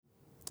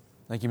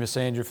Thank you, Miss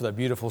Andrew, for that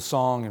beautiful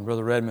song, and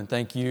Brother Redmond,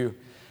 thank you.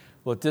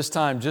 Well, at this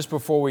time, just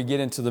before we get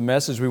into the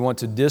message, we want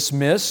to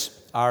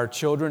dismiss our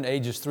children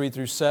ages 3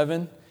 through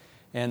 7,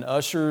 and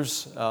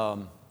ushers.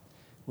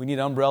 We need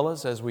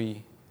umbrellas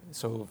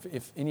so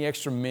if any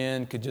extra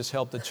men could just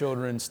help the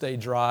children stay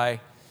dry.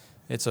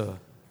 It's a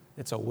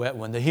wet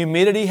one. The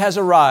humidity has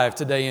arrived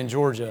today in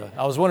Georgia.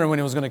 I was wondering when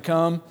it was going to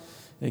come.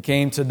 It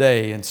came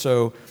today, and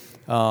so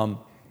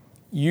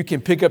you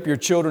can pick up your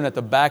children at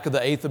the back of the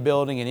 8th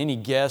building, and any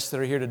guests that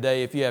are here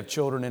today, if you have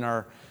children in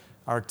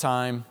our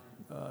time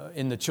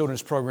in the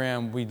children's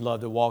program, we'd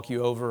love to walk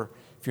you over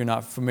if you're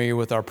not familiar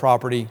with our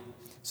property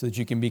so that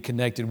you can be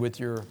connected with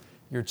your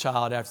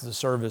child after the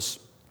service.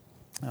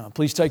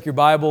 Please take your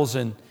Bibles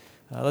and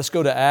let's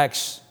go to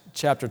Acts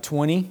chapter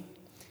 20.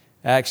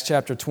 Acts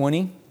chapter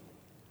 20.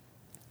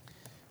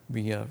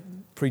 We'll be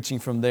preaching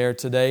from there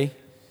today.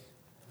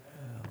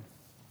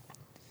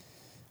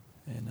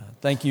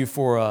 Thank you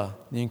for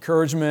the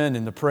encouragement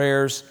and the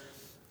prayers.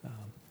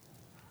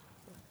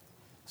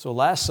 So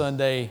last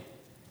Sunday,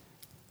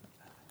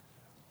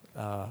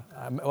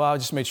 I'll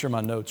just make sure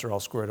my notes are all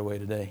squared away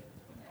today.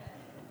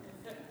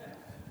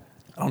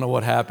 I don't know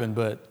what happened,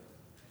 but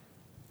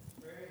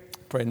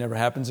pray it never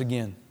happens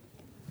again.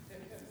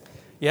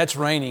 Yeah, it's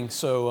raining,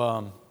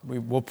 so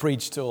we'll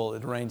preach till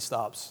the rain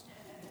stops.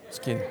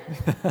 Just kidding.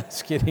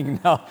 Just kidding.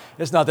 No,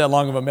 it's not that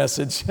long of a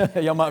message.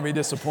 Y'all might be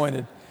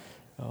disappointed.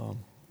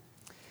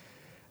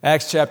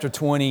 Acts chapter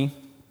 20,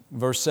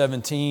 verse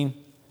 17.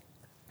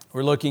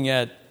 We're looking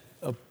at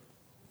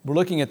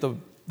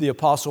the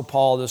Apostle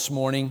Paul this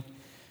morning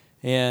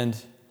and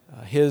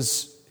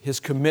his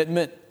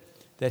commitment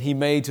that he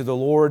made to the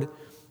Lord.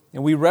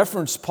 And we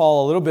referenced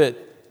Paul a little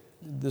bit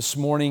this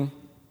morning,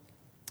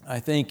 I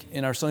think,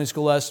 in our Sunday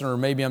school lesson, or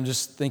maybe I'm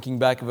just thinking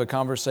back of a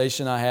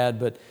conversation I had.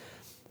 But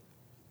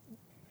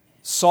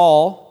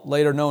Saul,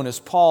 later known as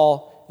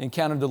Paul,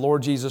 encountered the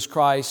Lord Jesus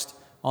Christ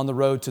on the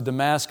road to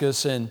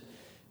Damascus, and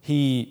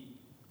he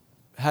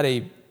had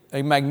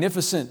a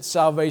magnificent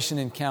salvation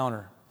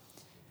encounter.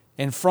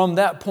 And from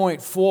that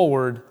point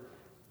forward,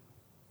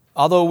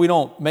 although we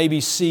don't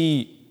maybe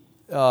see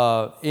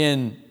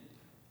in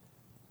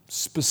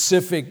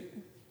specific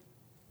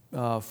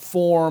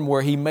form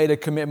where he made a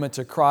commitment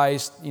to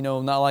Christ,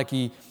 not like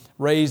he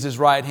raised his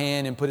right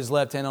hand and put his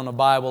left hand on the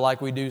Bible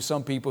like we do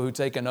some people who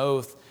take an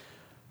oath.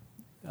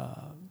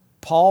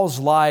 Paul's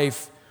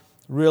life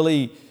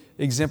really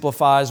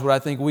exemplifies what I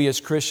think we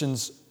as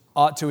Christians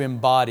ought to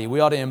embody.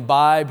 We ought to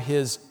imbibe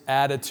his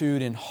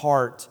attitude and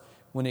heart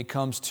when it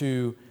comes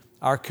to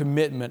our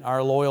commitment,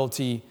 our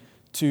loyalty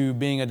to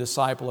being a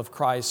disciple of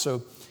Christ.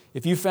 So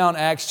if you found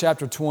Acts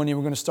chapter 20,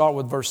 we're going to start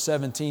with verse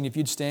 17. If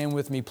you'd stand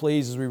with me,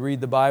 please, as we read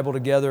the Bible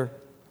together.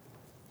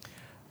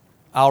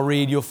 I'll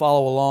read, you'll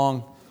follow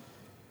along.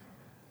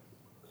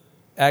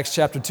 Acts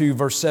chapter 2,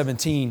 verse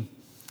 17.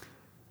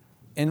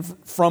 And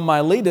from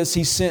Miletus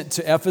he sent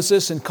to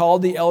Ephesus and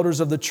called the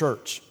elders of the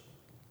church.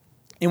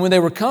 And when they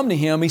were come to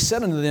him, he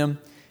said unto them,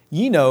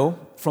 Ye know,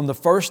 from the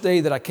first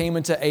day that I came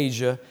into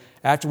Asia,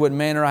 after what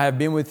manner I have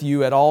been with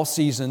you at all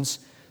seasons,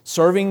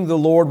 serving the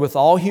Lord with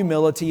all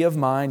humility of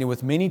mind and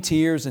with many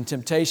tears and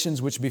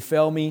temptations which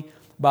befell me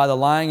by the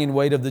lying in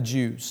wait of the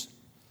Jews,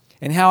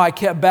 and how I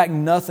kept back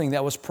nothing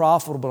that was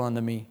profitable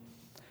unto me,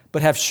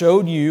 but have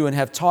showed you and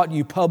have taught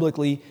you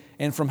publicly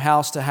and from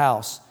house to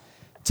house,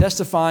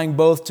 testifying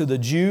both to the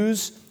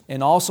Jews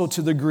and also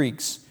to the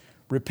Greeks,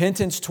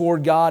 repentance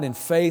toward God and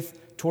faith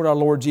toward our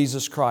Lord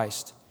Jesus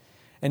Christ.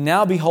 And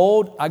now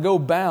behold, I go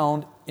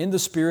bound in the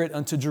Spirit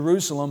unto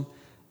Jerusalem,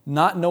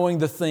 not knowing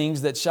the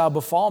things that shall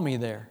befall me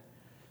there,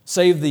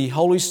 save the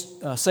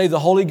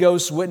Holy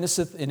Ghost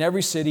witnesseth in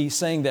every city,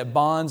 saying that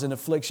bonds and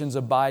afflictions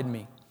abide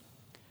me.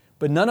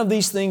 But none of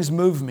these things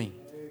move me.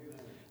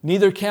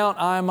 Neither count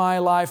I my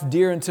life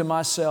dear unto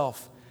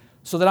myself,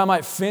 so that I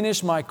might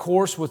finish my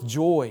course with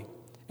joy,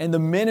 and the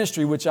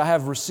ministry which I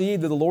have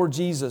received of the Lord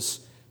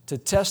Jesus, to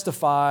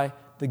testify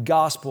the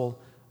gospel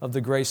of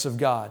the grace of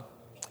God.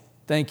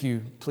 Thank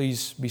you.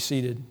 Please be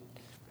seated.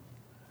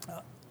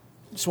 I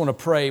just want to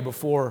pray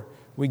before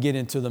we get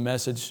into the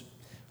message.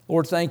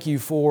 Lord, thank you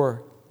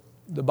for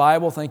the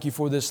Bible. Thank you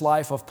for this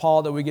life of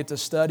Paul that we get to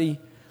study.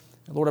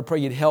 Lord, I pray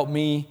you'd help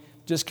me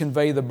just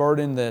convey the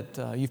burden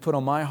that you've put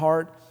on my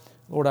heart.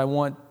 Lord, I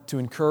want to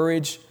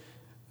encourage.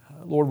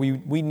 Lord,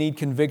 we need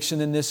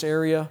conviction in this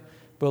area.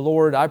 But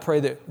Lord, I pray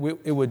that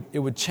it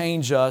would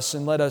change us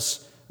and let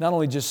us not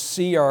only just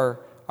see our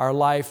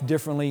life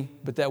differently,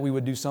 but that we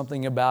would do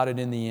something about it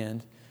in the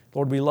end.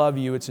 Lord, we love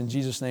you. It's in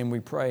Jesus' name we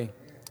pray.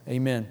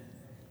 Amen.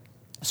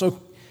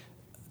 So,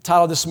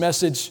 title of this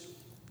message,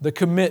 the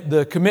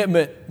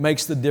commitment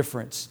makes the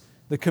difference.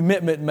 The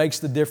commitment makes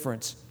the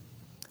difference.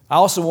 I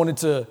also wanted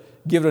to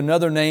give it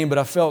another name, but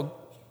I felt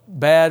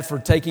bad for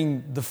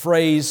taking the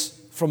phrase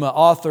from an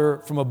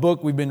author, from a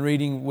book we've been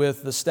reading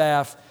with the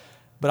staff.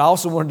 But I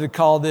also wanted to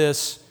call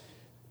this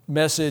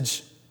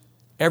message,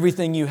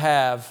 Everything You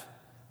Have,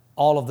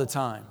 All of the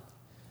Time.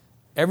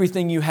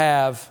 Everything you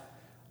have,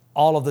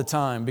 all of the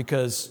time,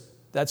 because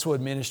that's what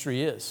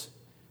ministry is.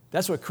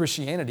 That's what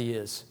Christianity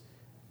is.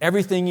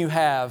 everything you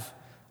have,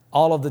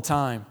 all of the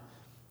time.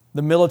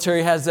 The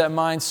military has that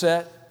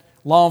mindset.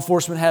 Law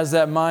enforcement has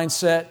that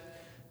mindset.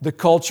 The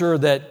culture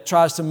that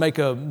tries to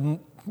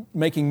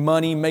making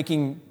money,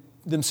 making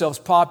themselves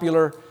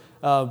popular,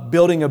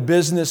 building a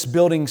business,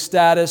 building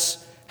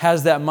status,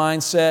 has that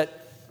mindset.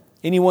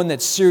 Anyone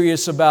that's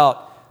serious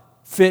about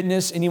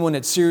fitness, anyone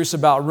that's serious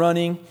about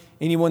running,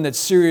 anyone that's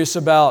serious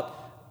about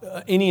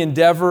any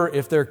endeavor,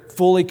 if they're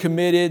fully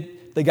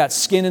committed, they got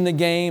skin in the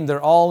game,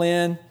 they're all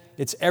in,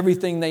 it's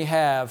everything they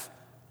have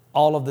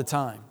all of the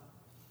time.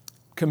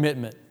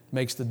 Commitment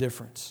makes the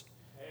difference.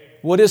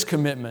 What is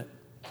commitment?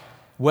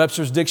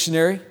 Webster's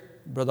Dictionary,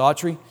 Brother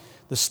Autry,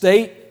 the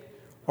state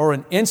or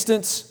an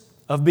instance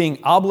of being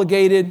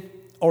obligated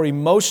or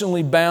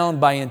emotionally bound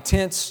by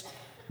intense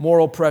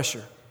moral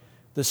pressure.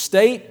 The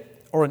state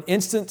or an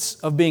instance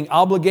of being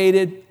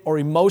obligated or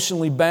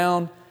emotionally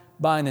bound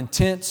by an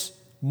intense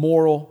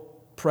moral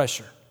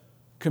pressure.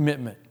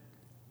 Commitment.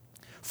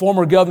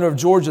 Former Governor of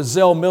Georgia,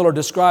 Zell Miller,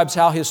 describes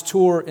how his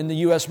tour in the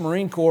U.S.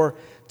 Marine Corps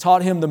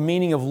taught him the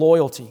meaning of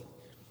loyalty.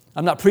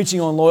 I'm not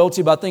preaching on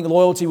loyalty, but I think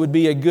loyalty would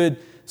be a good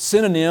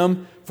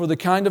synonym for the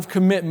kind of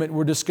commitment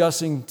we're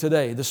discussing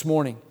today, this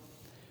morning.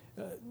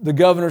 The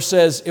governor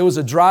says it was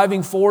a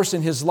driving force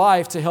in his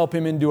life to help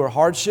him endure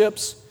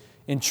hardships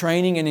in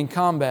training and in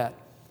combat.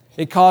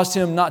 It caused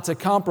him not to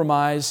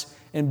compromise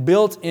and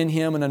built in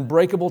him an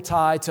unbreakable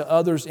tie to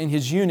others in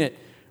his unit,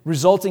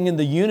 resulting in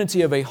the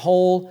unity of a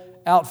whole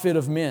outfit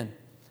of men.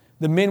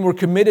 The men were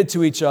committed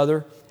to each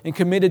other and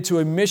committed to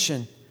a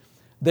mission.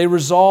 They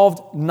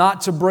resolved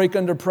not to break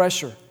under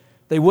pressure.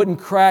 They wouldn't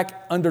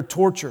crack under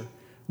torture.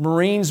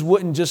 Marines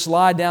wouldn't just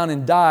lie down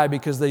and die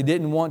because they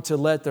didn't want to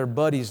let their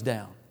buddies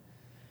down.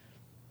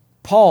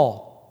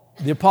 Paul,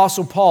 the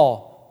Apostle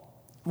Paul,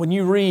 when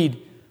you read,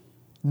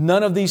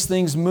 "None of these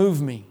things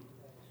move me,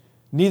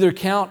 neither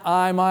count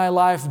I my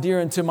life dear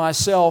unto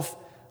myself,"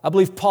 I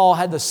believe Paul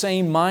had the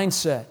same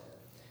mindset.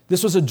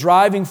 This was a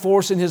driving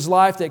force in his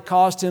life that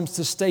caused him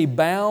to stay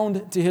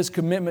bound to his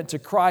commitment to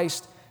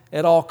Christ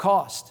at all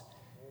cost.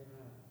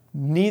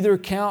 Neither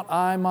count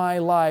I my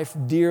life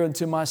dear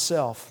unto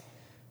myself.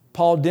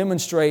 Paul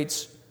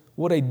demonstrates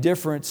what a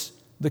difference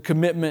the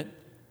commitment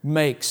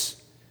makes.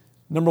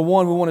 Number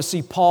one, we want to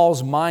see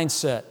Paul's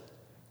mindset.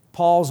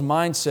 Paul's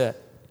mindset.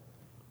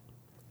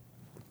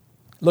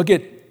 Look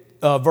at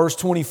verse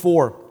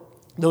 24,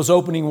 those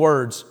opening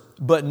words.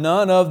 "But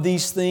none of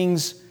these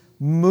things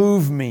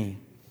move me."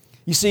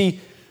 You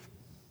see,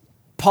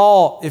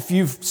 Paul, if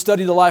you've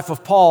studied the life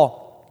of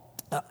Paul,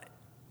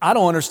 I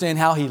don't understand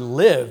how he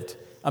lived.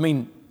 I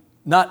mean,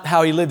 not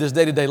how he lived his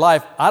day-to-day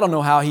life. I don't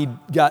know how he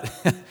got,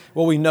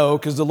 well, we know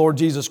because the Lord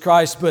Jesus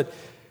Christ, but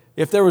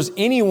if there was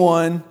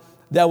anyone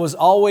that was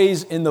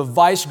always in the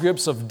vice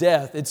grips of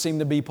death, it seemed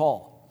to be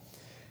Paul.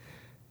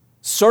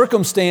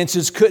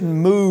 Circumstances couldn't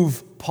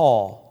move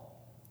Paul.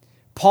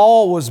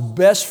 Paul was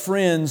best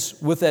friends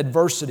with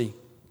adversity.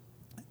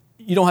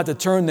 You don't have to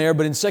turn there,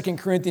 but in 2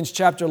 Corinthians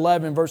chapter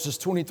 11, verses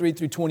 23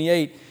 through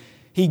 28,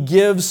 he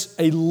gives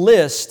a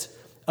list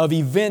of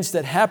events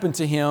that happened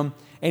to him,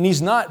 and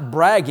he's not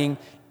bragging.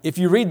 If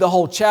you read the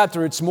whole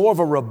chapter, it's more of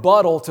a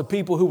rebuttal to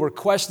people who were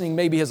questioning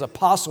maybe his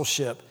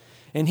apostleship.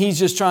 And he's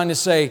just trying to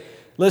say,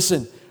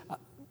 listen,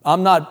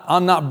 I'm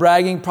not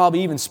bragging,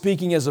 probably even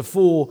speaking as a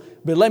fool,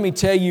 but let me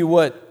tell you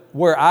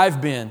where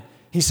I've been.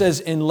 He says,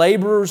 in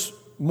laborers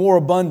more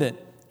abundant,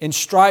 in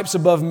stripes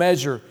above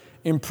measure,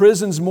 in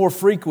prisons more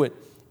frequent,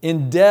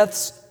 in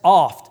deaths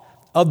oft.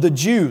 Of the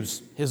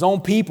Jews, his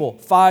own people,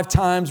 5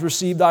 times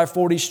received I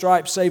 40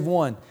 stripes, save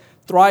one.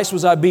 Thrice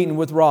was I beaten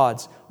with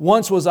rods.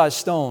 Once was I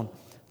stoned.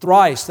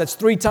 Thrice, that's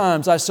 3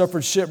 times I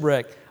suffered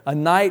shipwreck. A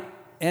night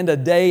and a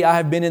day I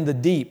have been in the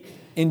deep.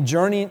 In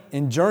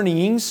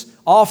journeyings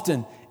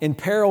often, in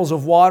perils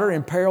of water,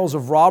 in perils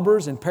of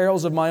robbers, in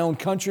perils of my own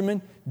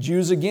countrymen,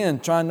 Jews again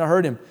trying to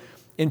hurt him.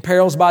 In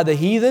perils by the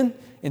heathen,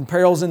 in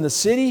perils in the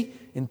city,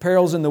 in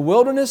perils in the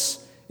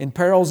wilderness, in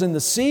perils in the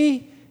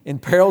sea, in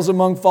perils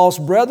among false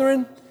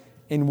brethren,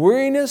 in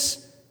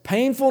weariness,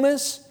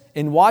 painfulness,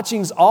 in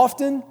watchings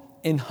often,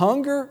 in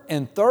hunger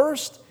and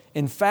thirst,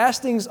 in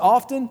fastings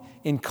often,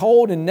 in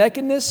cold and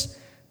nakedness,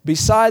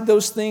 beside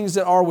those things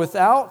that are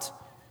without,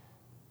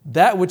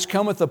 that which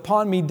cometh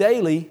upon me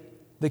daily,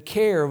 the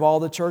care of all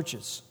the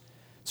churches.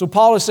 So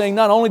Paul is saying,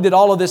 not only did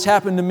all of this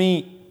happen to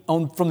me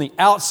from the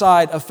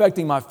outside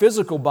affecting my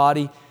physical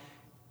body,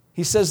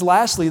 he says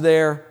lastly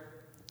there,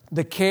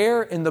 the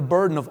care and the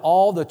burden of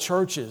all the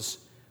churches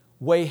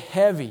weigh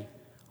heavy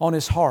on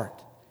his heart.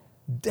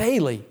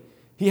 Daily,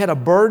 he had a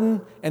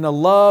burden and a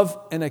love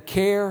and a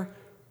care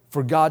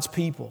for God's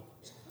people.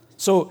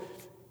 So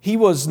he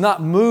was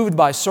not moved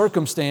by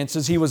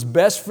circumstances. He was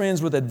best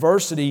friends with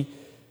adversity.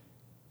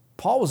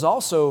 Paul was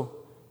also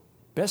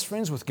best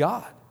friends with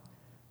God.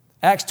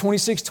 Acts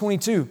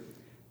 26:22.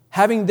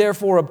 Having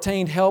therefore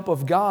obtained help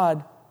of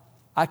God,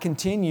 I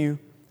continue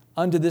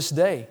unto this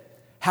day.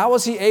 How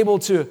was he able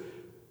to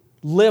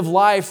live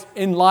life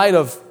in light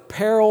of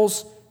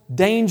perils,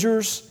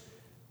 dangers,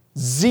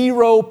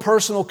 zero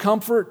personal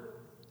comfort?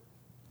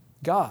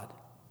 God.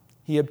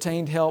 He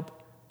obtained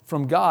help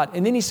from God.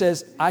 And then he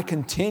says, I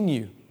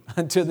continue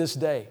unto this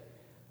day.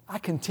 I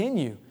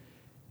continue.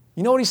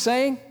 You know what he's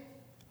saying?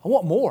 I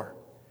want more.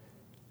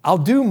 I'll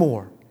do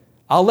more.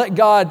 I'll let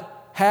God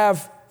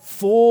have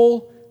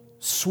full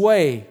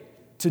sway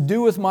to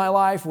do with my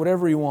life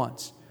whatever He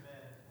wants.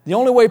 The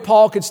only way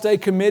Paul could stay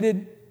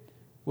committed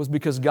was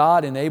because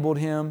God enabled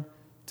him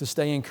to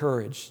stay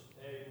encouraged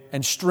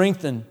and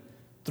strengthened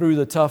through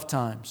the tough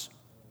times.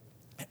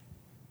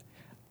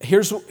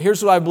 Here's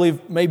what I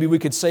believe maybe we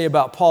could say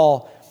about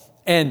Paul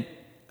and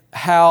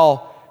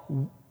how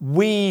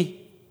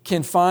we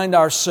can find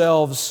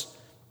ourselves,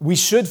 we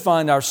should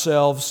find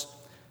ourselves.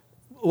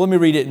 Let me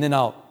read it and then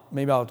I'll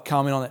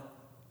comment on it,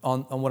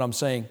 on what I'm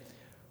saying.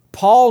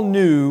 Paul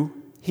knew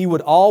he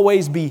would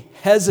always be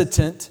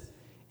hesitant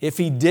if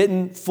he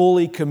didn't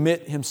fully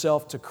commit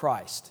himself to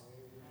Christ.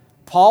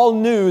 Paul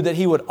knew that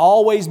he would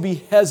always be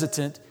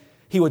hesitant.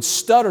 He would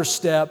stutter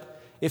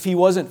step if he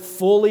wasn't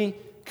fully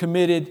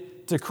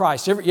committed to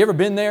Christ. You ever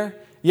been there?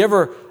 You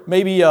ever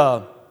maybe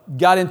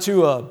got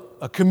into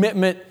a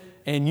commitment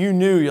and you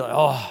knew, you're like,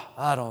 oh,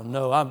 I don't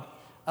know. I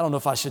don't know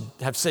if I should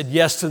have said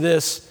yes to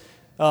this.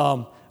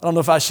 I don't know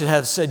if I should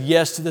have said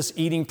yes to this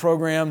eating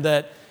program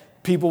that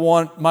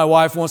my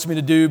wife wants me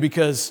to do,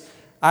 because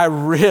I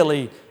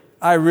really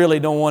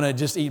don't want to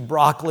just eat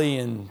broccoli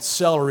and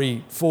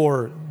celery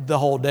for the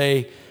whole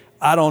day.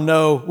 I don't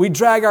know. We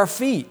drag our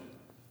feet.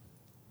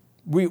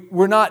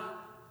 We're not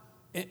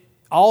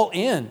all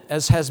in,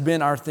 as has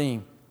been our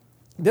theme.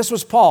 This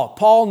was Paul.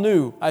 Paul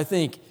knew, I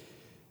think,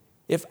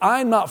 if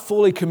I'm not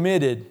fully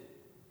committed,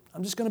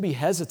 I'm just going to be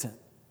hesitant.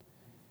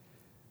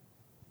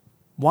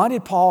 Why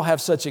did Paul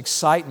have such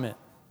excitement,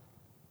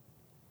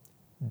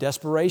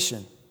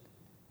 desperation,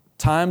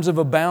 times of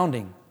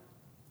abounding,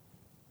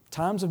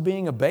 times of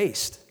being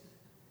abased?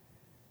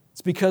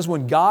 It's because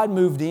when God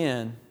moved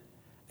in,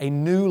 a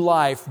new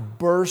life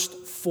burst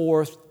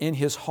forth in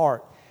his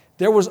heart.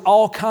 There was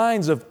all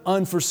kinds of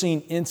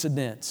unforeseen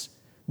incidents,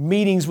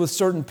 meetings with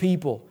certain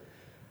people,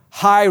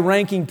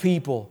 high-ranking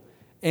people,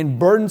 and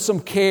burdensome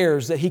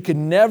cares that he could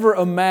never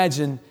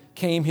imagine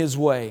came his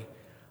way,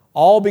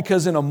 all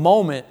because in a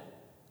moment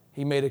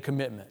he made a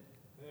commitment.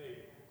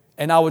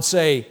 And I would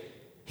say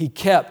he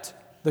kept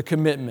the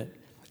commitment.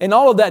 And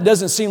all of that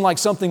doesn't seem like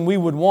something we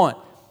would want.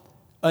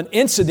 An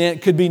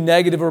incident could be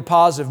negative or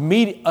positive.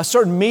 A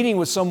certain meeting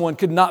with someone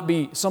could not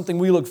be something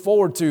we look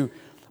forward to.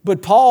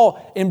 But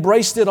Paul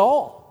embraced it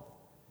all.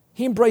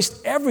 He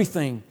embraced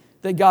everything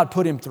that God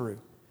put him through.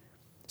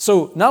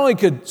 So not only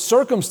could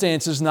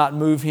circumstances not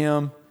move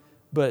him,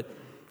 but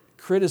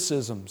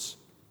criticisms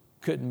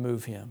couldn't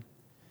move him.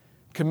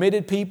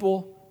 Committed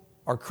people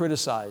are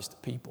criticized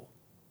people.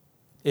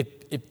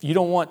 If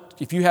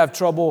you have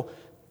trouble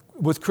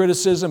with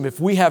criticism, if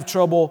we have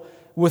trouble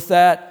with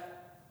that,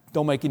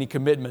 don't make any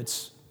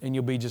commitments and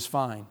you'll be just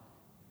fine,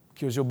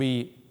 because you'll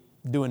be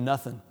doing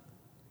nothing.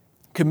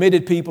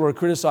 Committed people or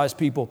criticized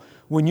people.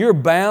 When you're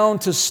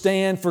bound to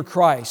stand for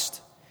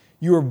Christ,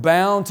 you are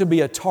bound to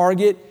be a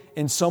target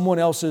in someone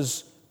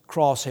else's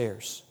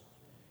crosshairs.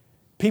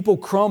 People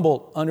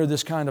crumble under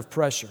this kind of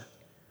pressure.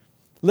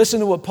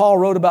 Listen to what Paul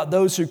wrote about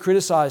those who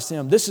criticized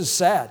him. This is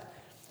sad.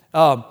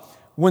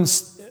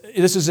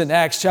 This is in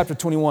Acts chapter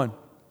 21.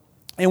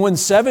 And when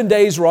 7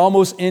 days were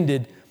almost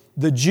ended,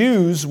 the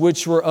Jews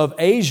which were of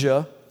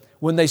Asia,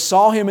 when they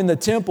saw him in the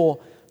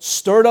temple,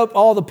 stirred up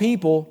all the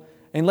people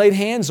and laid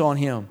hands on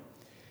him.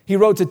 He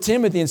wrote to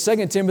Timothy in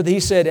 2 Timothy, he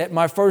said, at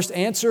my first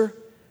answer,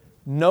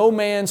 no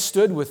man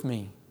stood with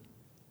me.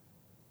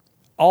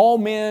 All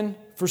men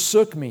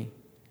forsook me.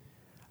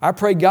 I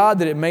pray God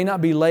that it may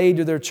not be laid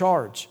to their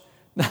charge.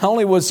 Not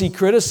only was he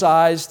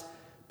criticized,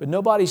 but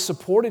nobody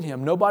supported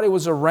him. Nobody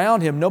was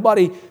around him.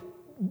 Nobody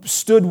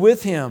stood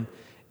with him.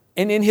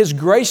 And in his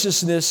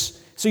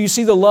graciousness, so you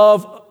see the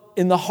love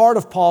in the heart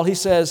of Paul, he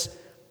says,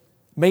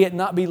 may it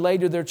not be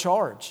laid to their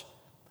charge.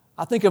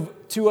 I think of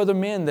two other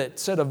men that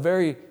said a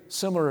very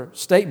similar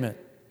statement,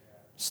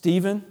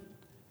 Stephen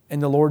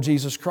and the Lord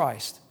Jesus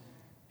Christ.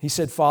 He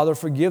said, Father,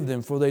 forgive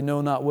them, for they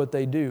know not what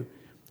they do.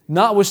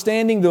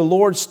 Notwithstanding, the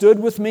Lord stood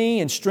with me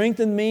and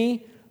strengthened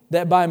me,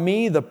 that by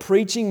me the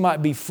preaching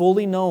might be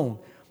fully known,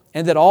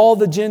 and that all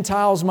the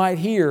Gentiles might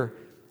hear,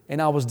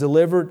 and I was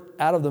delivered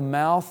out of the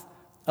mouth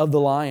of the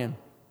lion.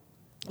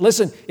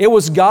 Listen, it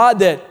was God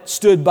that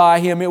stood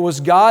by him. It was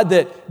God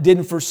that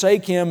didn't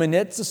forsake him, and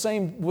it's the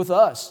same with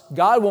us.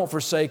 God won't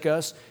forsake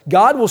us.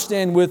 God will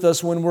stand with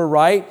us when we're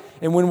right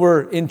and when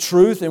we're in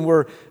truth and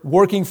we're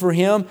working for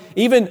Him.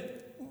 Even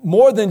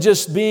more than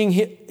just being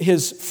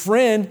His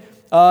friend,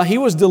 he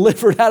was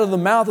delivered out of the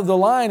mouth of the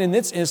lion in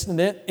this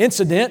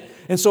incident.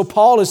 And so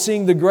Paul is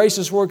seeing the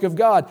gracious work of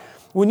God.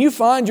 When you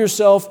find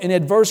yourself in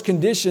adverse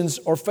conditions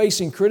or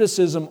facing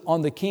criticism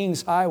on the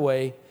King's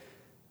highway,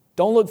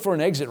 don't look for an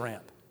exit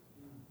ramp.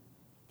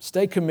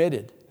 Stay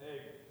committed.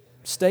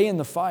 Stay in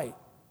the fight.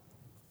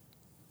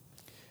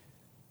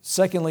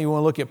 Secondly, we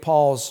want to look at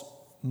Paul's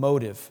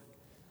motive.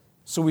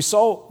 So we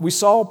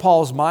saw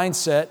Paul's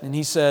mindset, and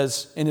he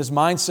says, in his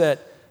mindset,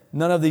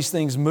 none of these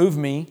things move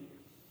me.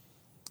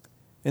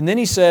 And then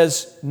he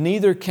says,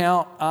 neither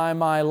count I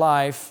my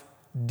life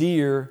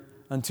dear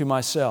unto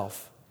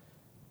myself.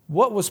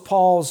 What was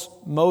Paul's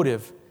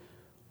motive?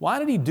 Why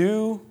did he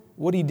do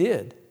what he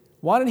did?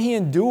 Why did he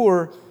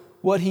endure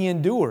what he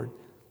endured?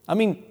 I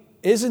mean,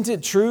 isn't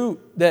it true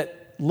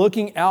that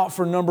looking out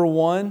for number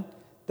one,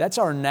 that's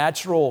our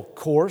natural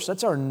course,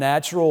 that's our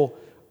natural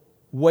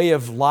way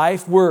of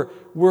life? We're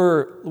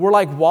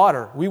like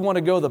water. We want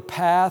to go the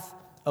path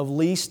of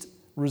least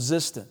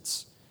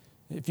resistance.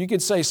 If you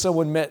could say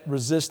someone met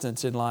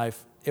resistance in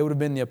life, it would have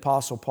been the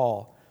Apostle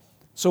Paul.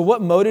 So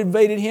what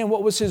motivated him?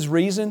 What was his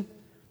reason?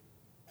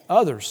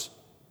 Others.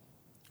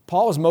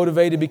 Paul was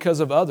motivated because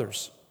of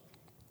others.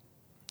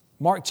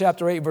 Mark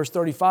chapter 8, verse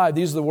 35,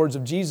 these are the words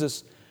of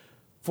Jesus.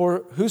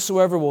 For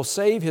whosoever will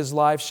save his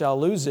life shall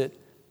lose it,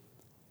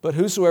 but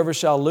whosoever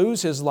shall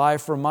lose his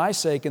life for my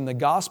sake in the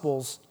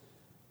Gospels,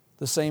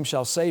 the same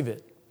shall save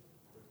it.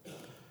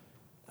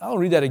 I'll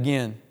read that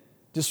again,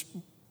 just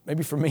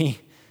maybe for me.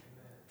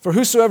 For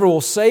whosoever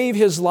will save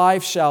his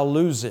life shall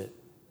lose it,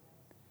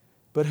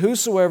 but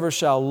whosoever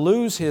shall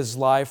lose his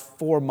life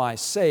for my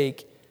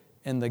sake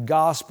in the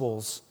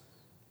Gospels,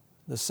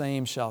 the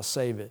same shall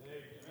save it.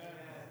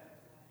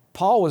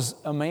 Paul was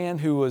a man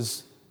who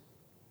was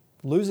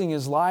losing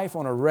his life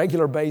on a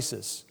regular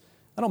basis.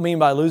 I don't mean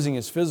by losing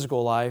his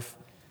physical life,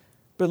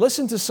 but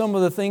listen to some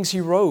of the things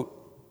he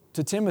wrote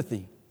to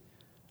Timothy.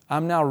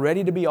 I'm now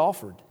ready to be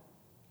offered,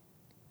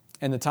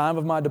 and the time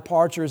of my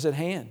departure is at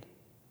hand.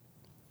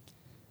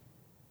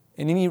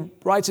 And then he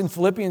writes in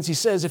Philippians, he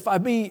says, if I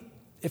be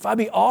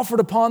offered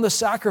upon the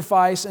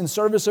sacrifice and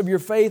service of your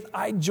faith,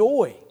 I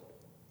joy.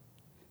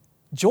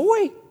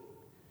 Joy?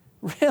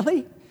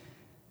 Really?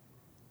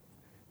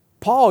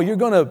 Paul, you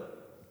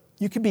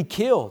could be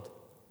killed.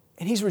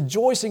 And he's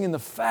rejoicing in the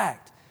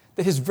fact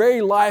that his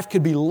very life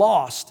could be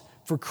lost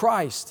for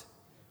Christ.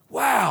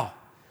 Wow.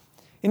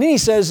 And then he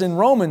says in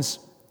Romans,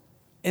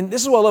 and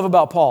this is what I love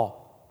about Paul.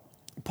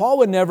 Paul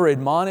would never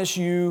admonish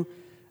you,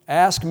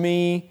 ask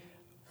me,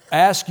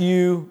 ask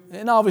you,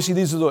 and obviously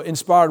these are the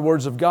inspired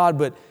words of God,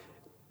 but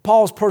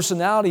Paul's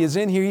personality is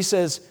in here. He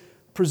says,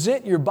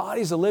 present your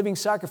body as a living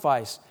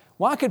sacrifice.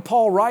 Why could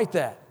Paul write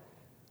that?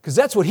 Because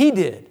that's what he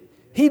did.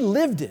 He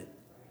lived it,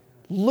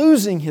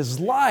 losing his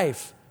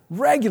life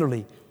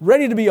regularly,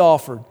 ready to be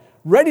offered,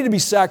 ready to be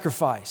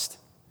sacrificed.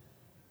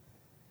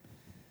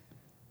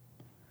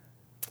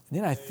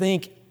 Then I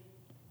think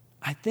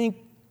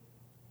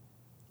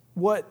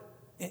what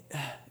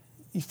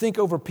you think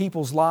over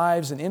people's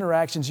lives and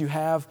interactions you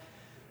have,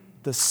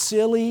 the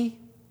silly,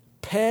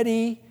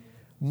 petty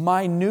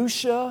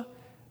minutia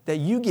that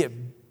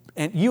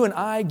you and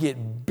I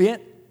get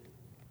bent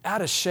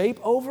out of shape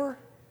over.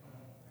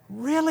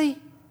 Really?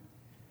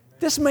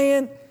 This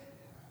man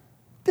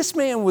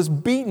was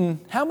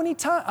beaten how many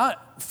times?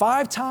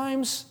 5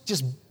 times,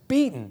 just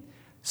beaten.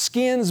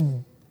 Skins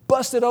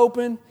busted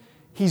open.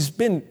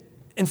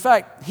 In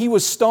fact, he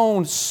was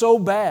stoned so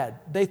bad,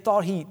 they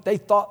thought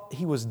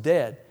he was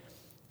dead.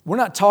 We're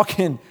not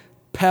talking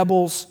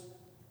pebbles,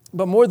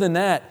 but more than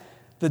that,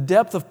 the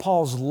depth of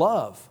Paul's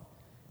love.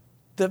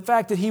 The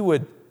fact that he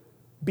would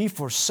be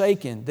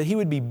forsaken, that he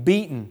would be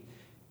beaten.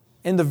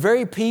 And the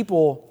very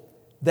people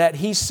that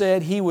he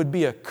said he would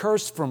be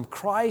accursed from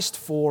Christ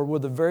for were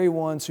the very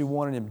ones who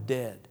wanted him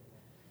dead.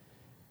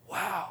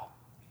 Wow.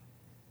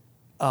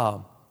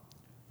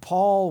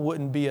 Paul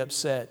wouldn't be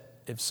upset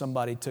if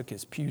somebody took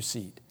his pew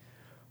seat.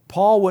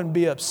 Paul wouldn't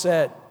be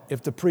upset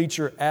if the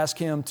preacher asked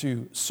him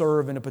to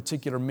serve in a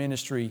particular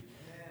ministry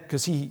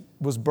because he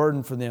was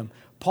burdened for them.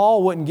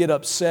 Paul wouldn't get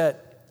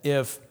upset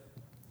if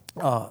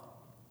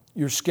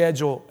your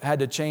schedule had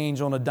to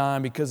change on a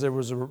dime because there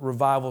was a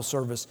revival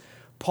service.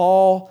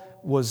 Paul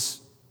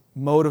was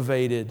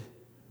motivated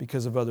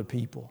because of other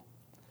people.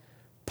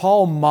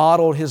 Paul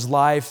modeled his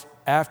life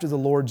after the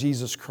Lord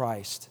Jesus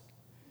Christ.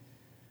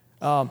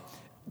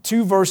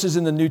 2 verses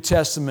in the New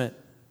Testament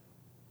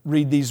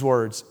read these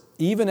words.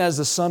 Even as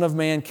the Son of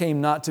Man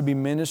came not to be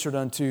ministered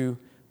unto,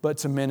 but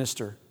to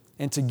minister,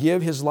 and to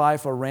give His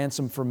life a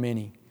ransom for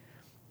many.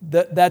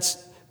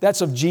 That's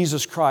of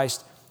Jesus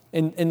Christ.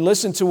 And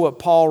listen to what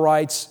Paul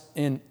writes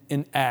in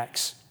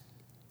Acts.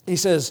 He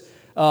says,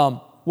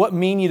 what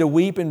mean ye to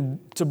weep and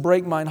to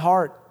break mine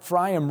heart? For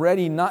I am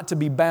ready not to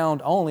be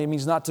bound only. It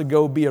means not to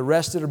go be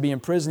arrested or be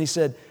in prison. He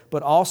said,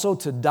 but also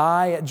to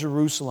die at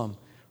Jerusalem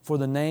for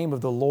the name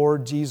of the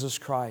Lord Jesus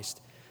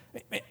Christ.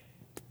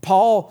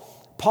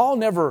 Paul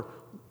never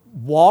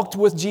walked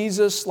with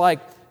Jesus like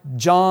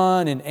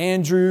John and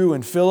Andrew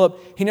and Philip.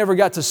 He never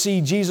got to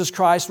see Jesus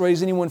Christ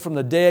raise anyone from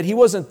the dead. He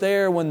wasn't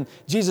there when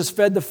Jesus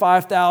fed the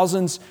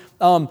 5,000s.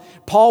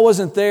 Paul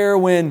wasn't there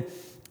when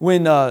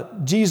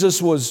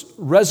Jesus was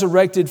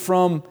resurrected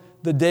from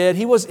the dead.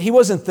 He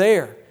wasn't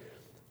there.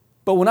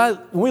 But when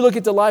we look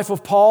at the life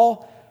of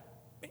Paul,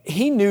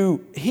 he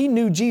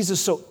knew Jesus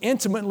so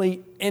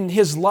intimately, and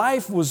his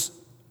life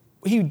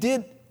he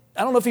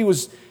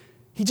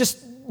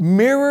just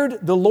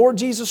mirrored the Lord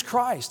Jesus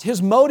Christ.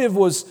 His motive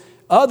was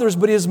others,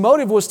 but his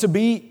motive was to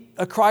be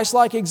a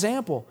Christ-like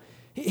example.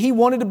 He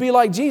wanted to be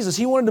like Jesus.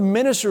 He wanted to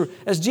minister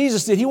as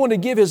Jesus did. He wanted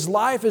to give his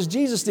life as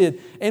Jesus did.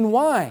 And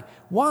why?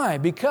 Why?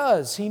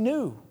 Because he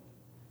knew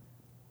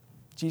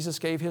Jesus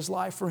gave his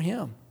life for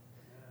him.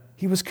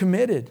 He was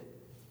committed.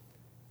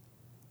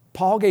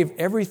 Paul gave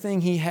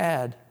everything he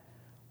had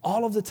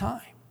all of the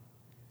time.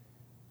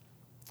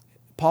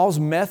 Paul's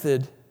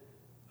method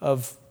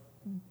of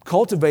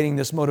cultivating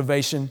this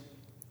motivation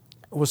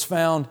was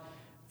found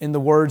in the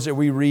words that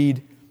we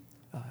read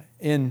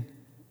in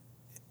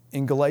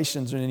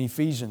Galatians and in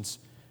Ephesians.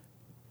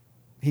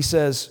 He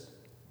says,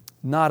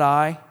 "Not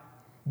I,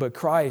 but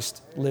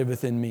Christ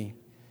liveth in me."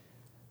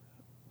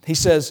 He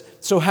says,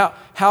 so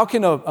how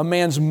can a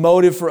man's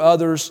motive for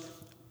others,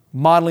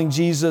 modeling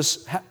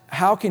Jesus,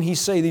 how can he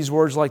say these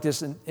words like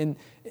this? And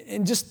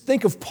just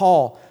think of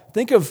Paul.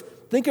 Think of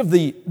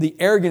the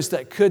arrogance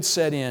that could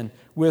set in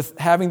with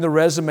having the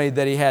resume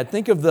that he had.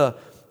 Think of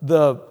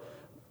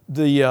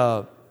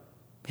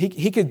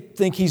he could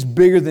think he's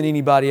bigger than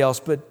anybody else,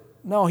 but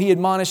no, he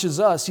admonishes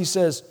us. He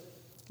says,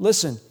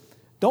 listen,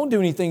 don't do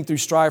anything through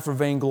strife or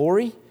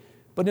vainglory,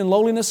 but in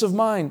lowliness of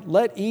mind,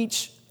 let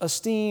each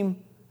esteem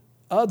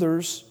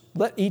other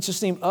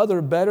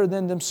better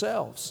than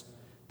themselves.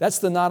 That's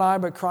the not I,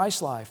 but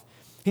Christ life.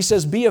 He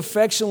says, be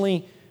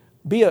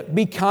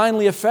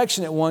kindly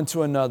affectionate one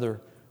to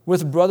another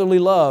with brotherly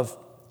love,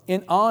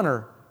 in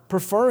honor,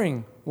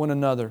 preferring one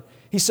another.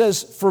 He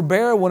says,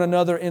 forbear one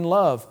another in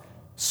love.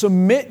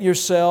 Submit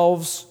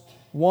yourselves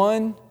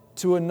one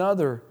to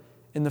another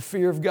in the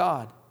fear of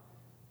God.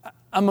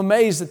 I'm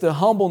amazed at the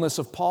humbleness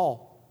of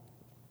Paul.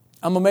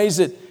 I'm amazed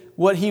at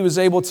what he was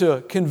able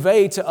to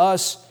convey to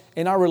us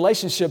in our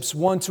relationships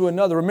one to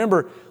another.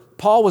 Remember,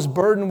 Paul was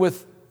burdened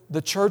with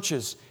the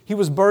churches. He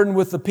was burdened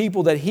with the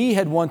people that he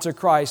had won to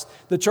Christ,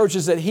 the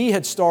churches that he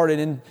had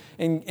started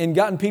and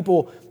gotten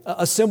people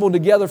assembled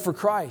together for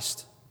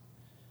Christ.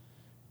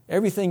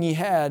 Everything he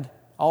had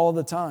all of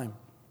the time.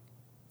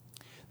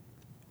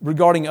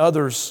 Regarding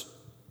others,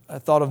 I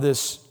thought of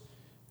this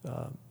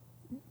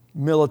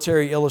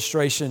military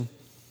illustration.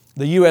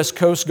 The U.S.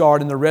 Coast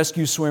Guard and the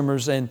rescue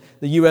swimmers and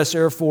the U.S.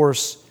 Air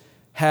Force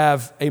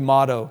have a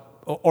motto,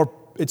 or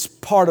it's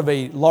part of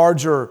a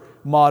larger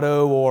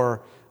motto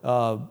or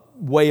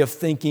way of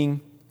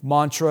thinking,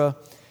 mantra.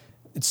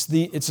 It's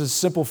a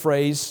simple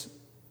phrase,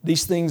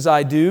 these things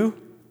I do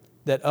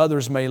that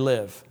others may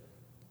live.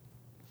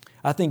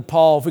 I think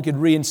Paul, if we could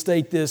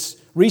restate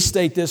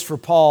this for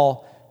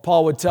Paul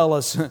would tell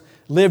us,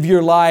 live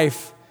your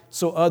life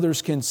so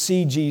others can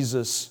see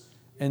Jesus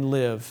and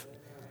live.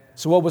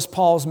 So what was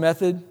Paul's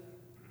method?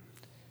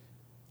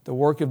 The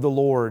work of the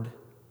Lord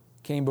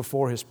came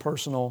before his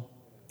personal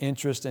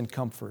interest and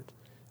comfort.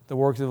 The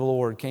work of the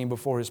Lord came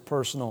before his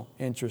personal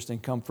interest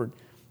and comfort.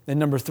 And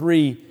number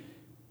 3,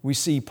 we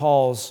see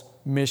Paul's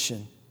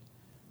mission.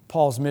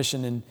 Paul's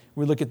mission, and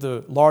we look at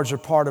the larger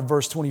part of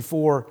verse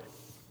 24,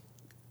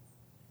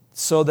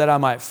 so that I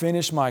might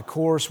finish my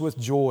course with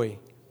joy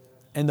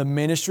and the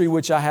ministry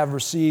which I have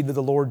received of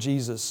the Lord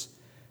Jesus,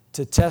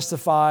 to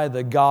testify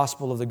the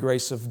gospel of the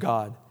grace of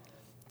God.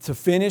 To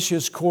finish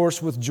his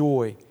course with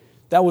joy.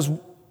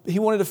 He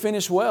wanted to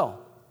finish well.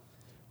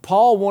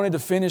 Paul wanted to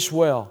finish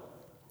well.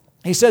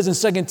 He says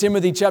in 2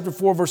 Timothy chapter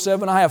 4, verse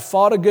 7, I have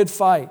fought a good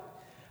fight.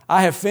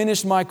 I have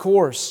finished my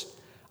course.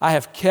 I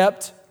have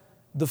kept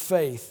the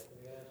faith.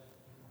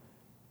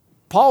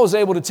 Paul was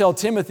able to tell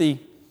Timothy,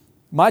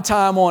 my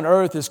time on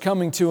earth is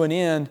coming to an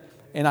end,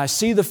 and I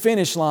see the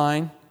finish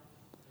line.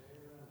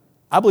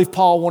 I believe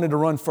Paul wanted to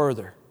run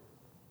further.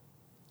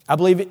 I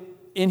believe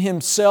in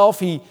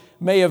himself he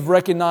may have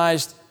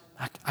recognized,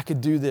 I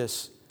could do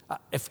this.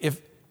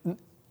 If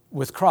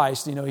with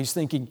Christ, he's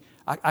thinking,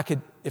 I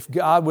could, if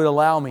God would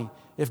allow me,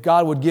 if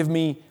God would give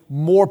me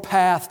more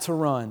path to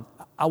run,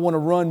 I want to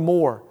run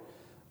more.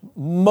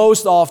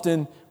 Most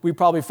often, we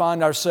probably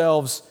find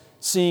ourselves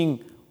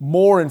seeing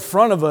more in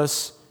front of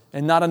us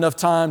and not enough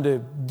time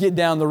to get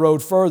down the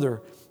road further.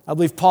 I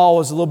believe Paul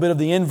was a little bit of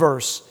the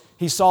inverse.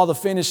 He saw the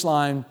finish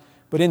line,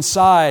 but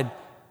inside,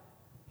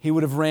 he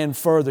would have ran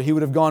further. He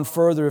would have gone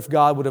further if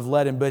God would have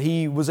let him. But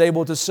he was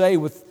able to say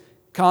with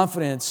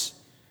confidence,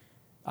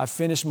 I've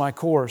finished my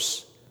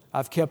course.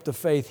 I've kept the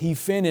faith. He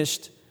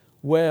finished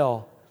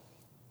well.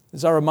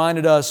 As I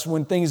reminded us,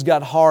 when things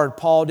got hard,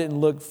 Paul didn't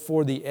look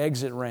for the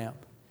exit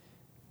ramp.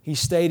 He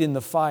stayed in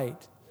the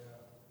fight.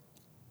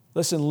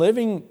 Listen,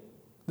 living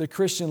the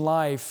Christian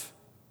life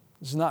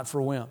is not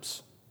for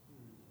wimps.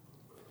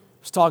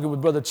 I was talking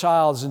with Brother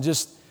Childs and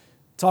just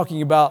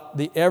talking about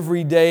the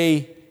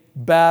everyday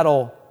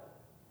battle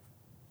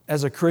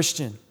as a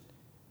Christian.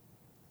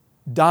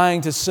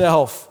 Dying to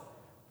self,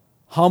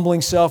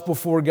 humbling self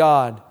before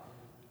God,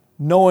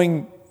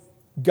 knowing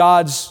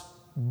God's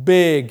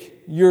big,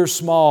 you're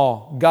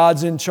small,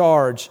 God's in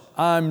charge,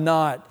 I'm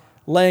not,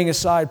 laying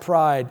aside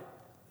pride.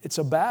 It's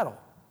a battle.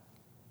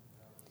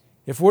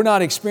 If we're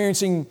not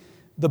experiencing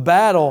the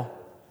battle,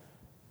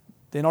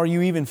 then are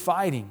you even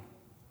fighting?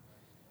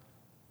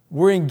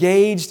 We're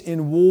engaged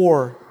in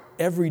war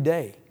every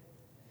day.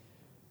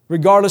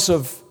 Regardless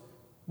of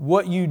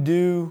what you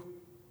do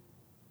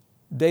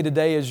day to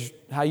day is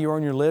how you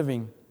earn your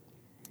living.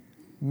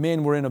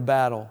 Men were in a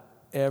battle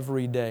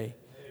every day.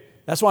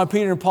 That's why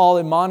Peter and Paul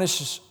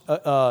admonish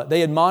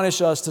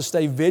us to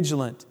stay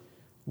vigilant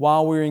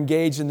while we're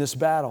engaged in this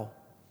battle.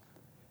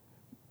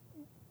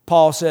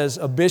 Paul says,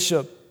 a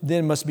bishop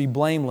then must be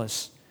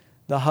blameless,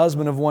 the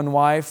husband of one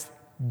wife,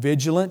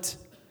 vigilant,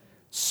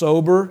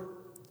 sober,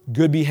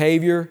 good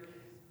behavior,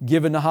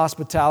 given to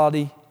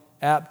hospitality,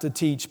 apt to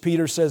teach.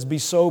 Peter says, be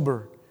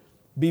sober,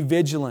 be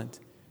vigilant,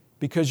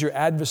 because your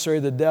adversary,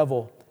 the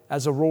devil,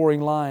 as a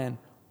roaring lion,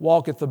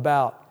 walketh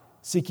about,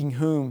 seeking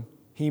whom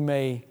he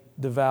may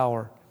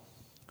devour.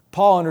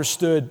 Paul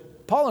understood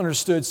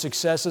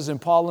successes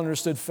and Paul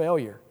understood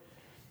failure.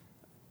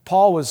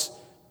 Paul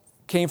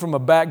came from a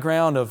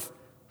background of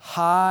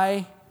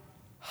high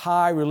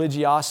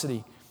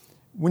religiosity.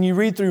 When you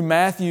read through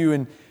Matthew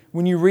and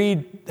when you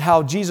read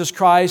how Jesus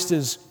Christ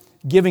is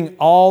giving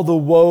all the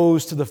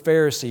woes to the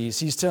Pharisees,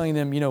 He's telling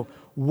them,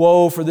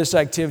 woe for this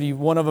activity.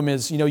 One of them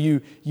is,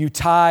 you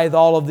tithe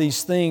all of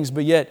these things,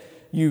 but yet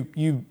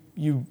you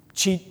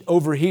cheat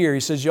over here. He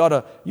says you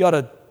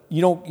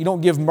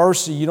don't give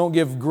mercy, you don't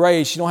give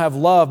grace, you don't have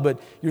love, but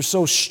you're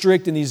so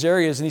strict in these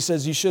areas. And he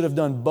says you should have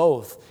done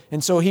both.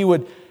 And so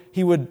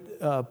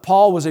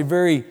Paul was a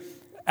very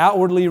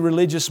outwardly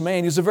religious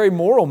man. He was a very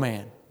moral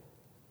man.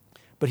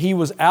 But he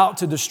was out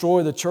to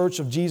destroy the church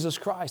of Jesus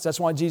Christ. That's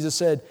why Jesus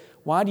said,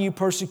 why do you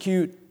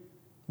persecute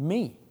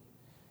me?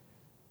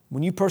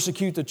 When you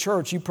persecute the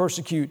church, you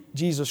persecute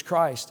Jesus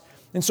Christ.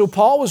 And so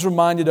Paul was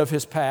reminded of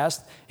his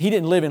past. He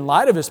didn't live in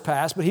light of his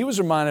past, but he was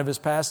reminded of his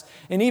past.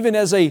 And even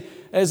as a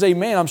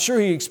man, I'm sure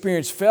he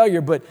experienced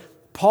failure, but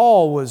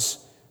Paul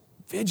was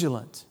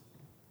vigilant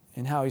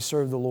in how he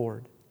served the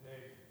Lord.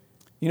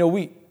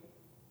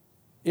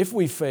 If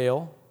we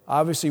fail,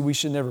 obviously we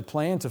should never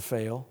plan to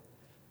fail,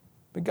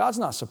 but God's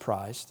not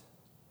surprised.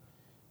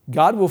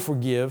 God will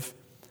forgive.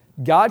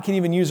 God can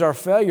even use our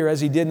failure,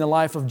 as He did in the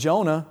life of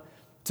Jonah,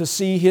 to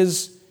see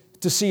His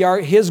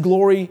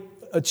glory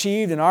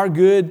achieved and our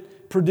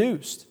good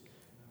produced.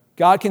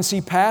 God can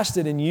see past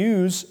it and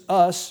use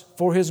us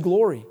for His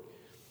glory.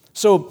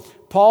 So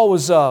Paul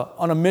was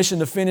on a mission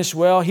to finish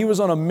well. He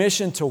was on a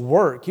mission to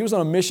work. He was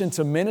on a mission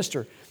to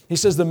minister. He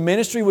says, the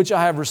ministry which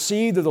I have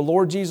received of the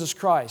Lord Jesus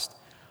Christ.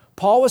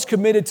 Paul was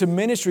committed to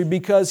ministry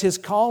because his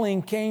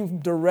calling came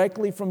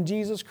directly from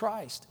Jesus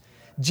Christ.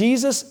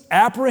 Jesus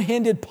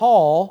apprehended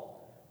Paul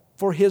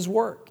for his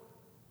work.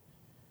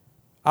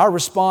 Our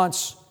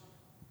response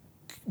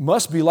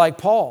must be like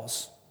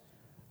Paul's.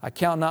 I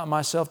count not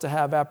myself to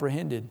have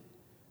apprehended,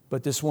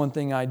 but this one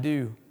thing I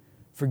do,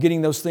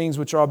 forgetting those things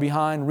which are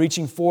behind,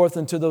 reaching forth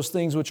unto those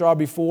things which are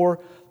before,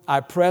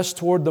 I press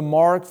toward the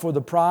mark for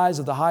the prize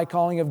of the high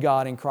calling of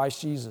God in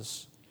Christ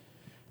Jesus.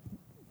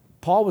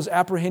 Paul was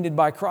apprehended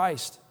by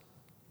Christ.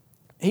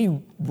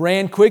 He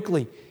ran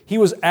quickly. He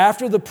was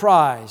after the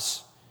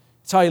prize.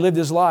 That's how he lived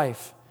his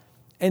life.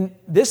 And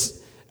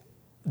this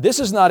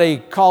is not a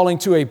calling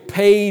to a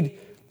paid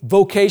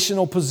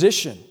vocational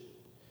position.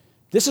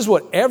 This is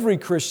what every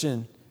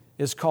Christian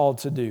is called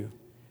to do.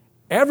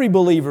 Every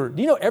believer,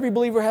 do you know every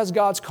believer has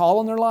God's call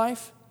on their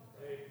life?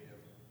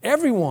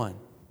 Everyone.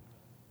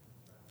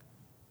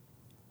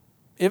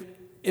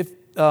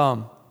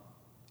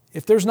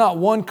 If there's not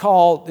one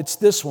call, it's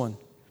this one.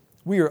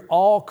 We are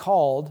all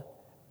called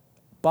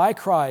by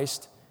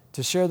Christ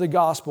to share the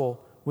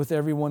gospel with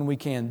everyone we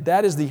can.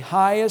 That is the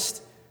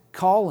highest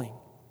calling.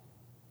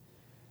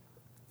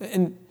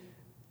 And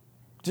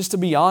just to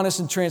be honest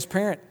and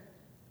transparent,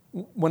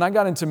 when I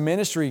got into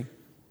ministry,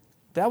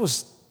 that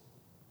was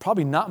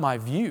probably not my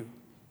view.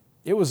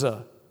 It was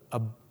a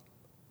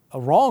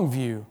wrong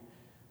view,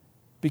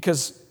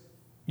 because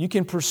you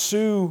can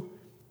pursue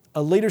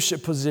a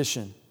leadership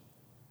position,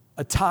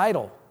 a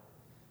title.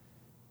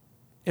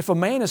 If a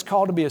man is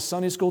called to be a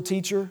Sunday school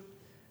teacher,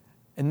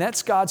 and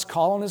that's God's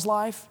call on his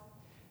life,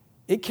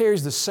 it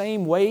carries the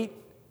same weight,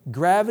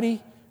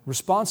 gravity,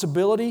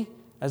 responsibility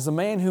as the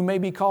man who may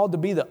be called to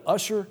be the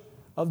usher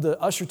of the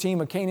usher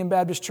team of Canaan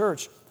Baptist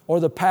Church or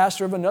the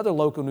pastor of another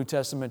local New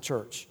Testament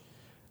church.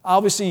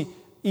 Obviously,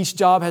 each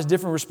job has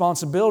different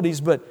responsibilities,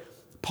 but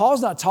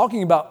Paul's not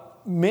talking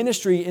about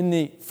ministry in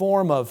the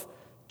form of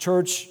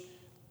church,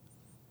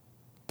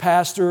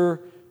 pastor.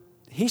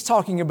 He's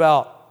talking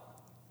about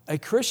a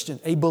Christian,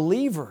 a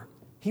believer.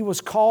 He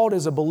was called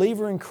as a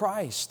believer in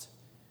Christ.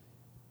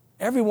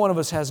 Every one of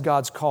us has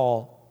God's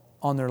call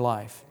on their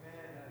life.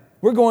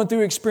 We're going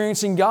through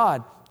experiencing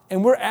God,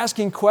 and we're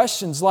asking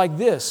questions like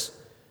this.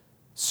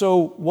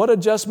 So, what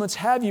adjustments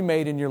have you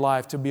made in your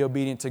life to be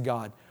obedient to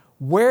God?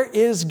 Where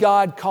is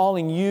God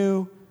calling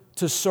you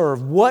to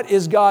serve? What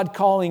is God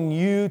calling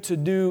you to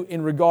do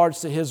in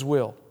regards to His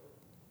will?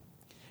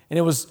 And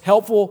it was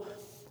helpful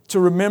to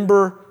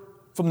remember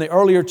from the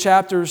earlier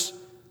chapters,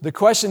 the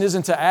question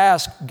isn't to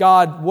ask,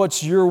 God,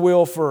 what's your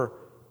will for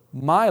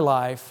my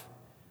life?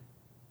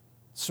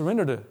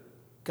 Surrender to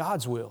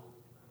God's will.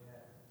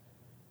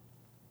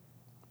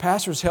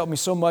 Pastors helped me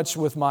so much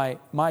with my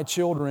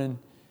children,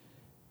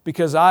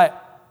 because I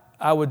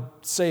would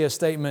say a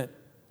statement,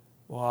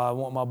 well, I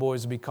want my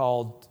boys to be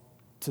called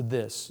to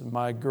this.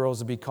 My girls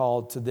would be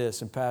called to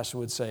this. And Pastor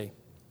would say,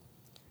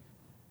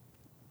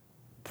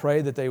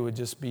 pray that they would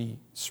just be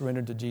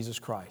surrendered to Jesus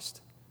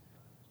Christ.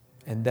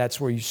 And that's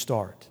where you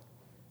start.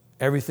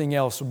 Everything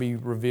else will be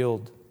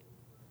revealed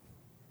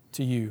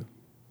to you,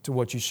 to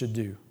what you should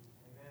do.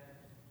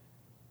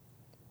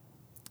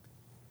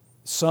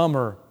 Some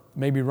are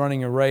maybe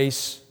running a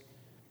race.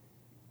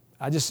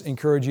 I just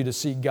encourage you to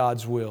seek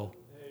God's will.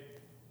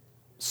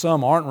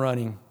 Some aren't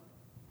running.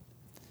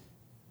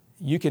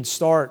 You can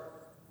start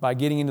by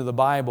getting into the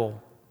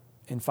Bible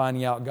and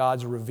finding out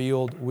God's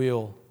revealed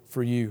will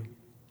for you.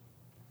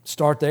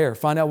 Start there.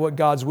 Find out what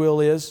God's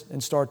will is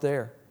and start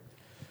there.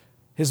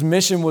 His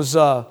mission was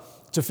to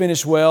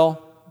finish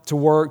well, to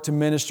work, to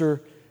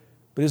minister,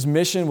 but his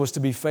mission was to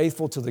be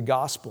faithful to the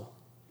gospel.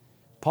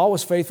 Paul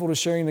was faithful to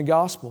sharing the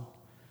gospel.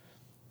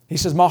 He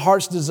says, my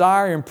heart's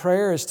desire and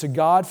prayer is to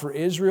God for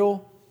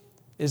Israel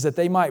is that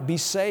they might be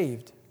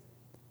saved.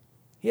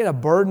 He had a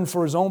burden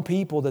for his own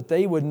people that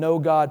they would know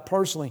God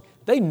personally.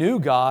 They knew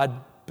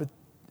God, but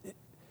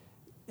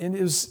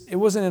it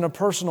wasn't in a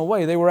personal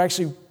way. They were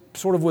actually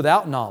sort of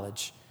without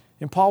knowledge.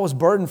 And Paul was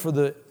burdened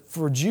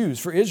for Jews,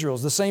 for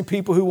Israelites, the same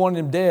people who wanted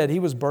him dead. He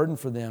was burdened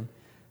for them.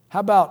 How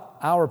about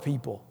our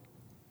people?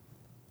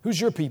 Who's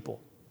your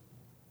people?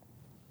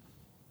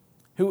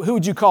 Who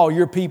would you call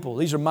your people?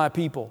 These are my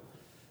people.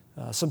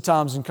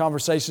 Sometimes in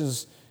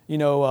conversations,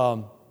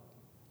 I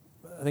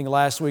think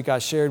last week I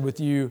shared with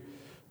you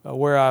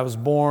where I was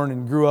born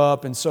and grew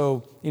up. And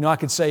so, I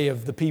could say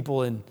of the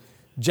people in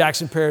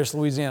Jackson Parish,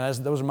 Louisiana,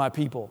 those are my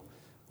people.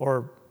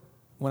 Or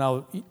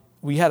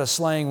we had a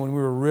slang when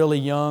we were really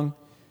young.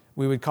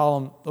 We would call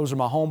them, those are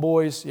my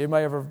homeboys.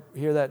 Anybody ever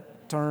hear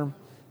that term?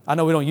 I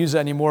know we don't use that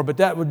anymore, but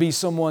that would be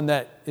someone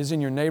that is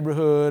in your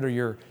neighborhood or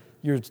your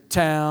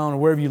town or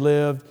wherever you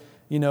lived,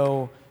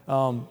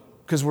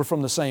 because we're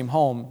from the same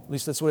home. At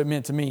least that's what it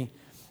meant to me.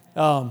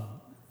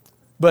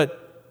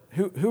 But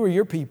who are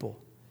your people?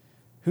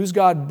 Who's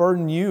God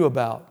burdened you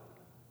about?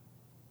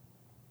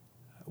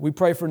 We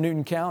pray for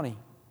Newton County.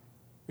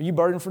 Are you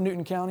burdened for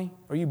Newton County?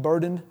 Are you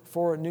burdened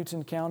for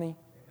Newton County?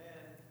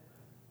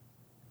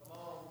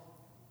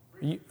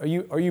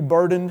 Are you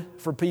burdened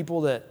for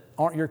people that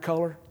aren't your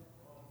color?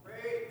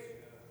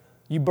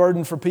 You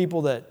burdened for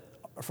people that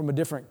are from a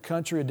different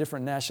country, a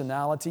different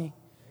nationality?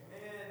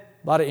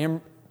 A lot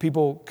of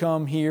people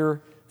come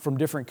here from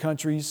different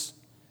countries.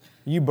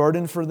 Are you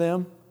burdened for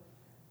them?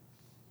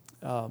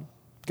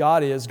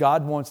 God is.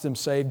 God wants them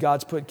saved.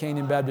 God's put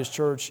Canaan Baptist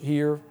Church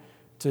here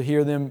to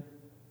hear them,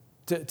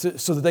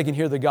 so that they can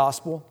hear the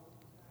gospel.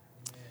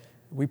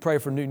 We pray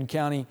for Newton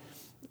County.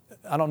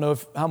 I don't know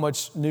how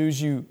much news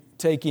you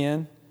take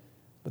in,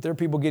 but there are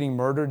people getting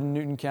murdered in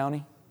Newton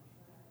County.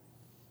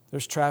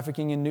 There's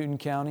trafficking in Newton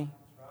County.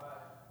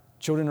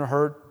 Children are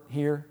hurt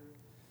here.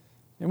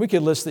 And we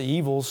could list the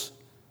evils,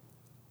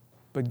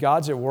 but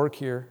God's at work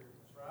here.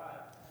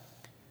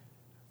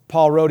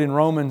 Paul wrote in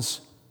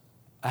Romans,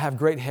 I have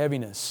great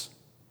heaviness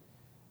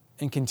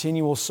and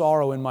continual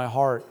sorrow in my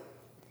heart.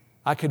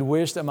 I could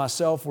wish that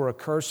myself were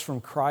accursed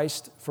from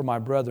Christ for my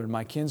brethren,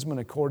 my kinsmen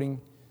according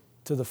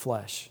to the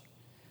flesh.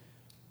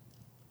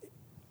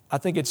 I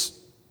think it's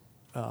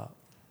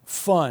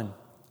fun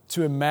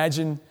to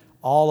imagine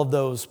all of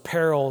those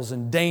perils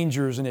and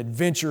dangers and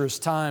adventurous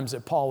times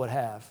that Paul would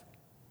have.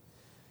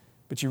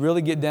 But you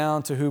really get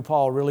down to who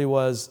Paul really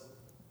was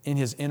in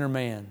his inner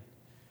man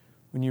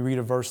when you read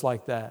a verse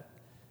like that,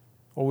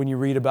 or when you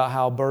read about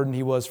how burdened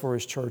he was for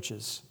his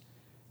churches.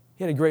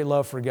 He had a great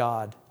love for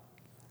God.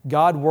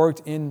 God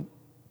worked in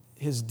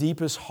his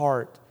deepest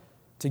heart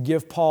to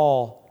give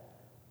Paul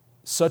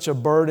such a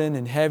burden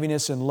and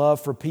heaviness and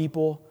love for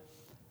people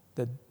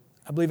that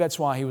I believe that's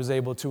why he was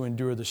able to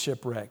endure the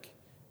shipwreck,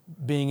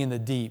 being in the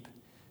deep.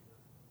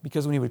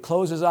 Because when he would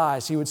close his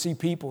eyes, he would see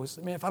people. He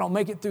said, man, if I don't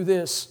make it through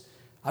this,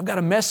 I've got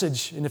a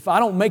message. And if I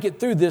don't make it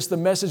through this, the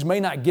message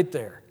may not get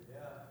there.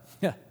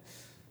 Yeah.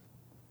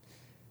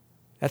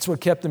 That's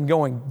what kept him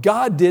going.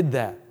 God did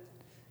that.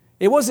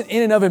 It wasn't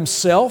in and of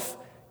himself.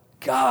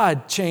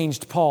 God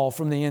changed Paul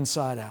from the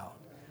inside out.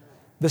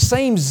 The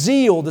same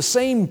zeal, the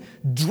same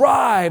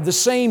drive, the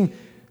same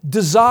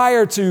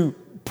desire to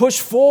push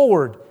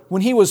forward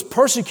when he was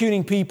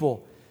persecuting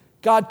people.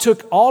 God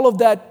took all of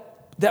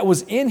that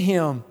was in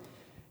him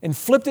and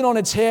flipped it on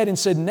its head and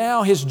said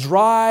now his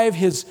drive,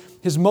 his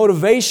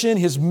motivation,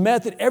 his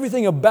method,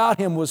 everything about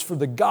him was for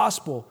the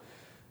gospel.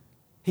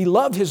 He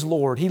loved his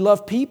Lord. He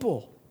loved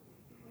people.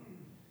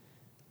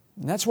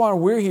 And that's why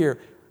we're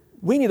here.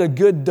 We need a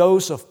good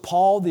dose of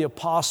Paul the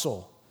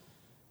Apostle.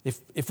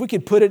 If we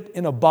could put it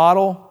in a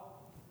bottle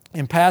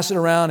and pass it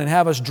around and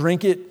have us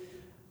drink it,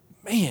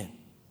 man,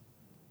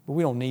 but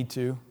we don't need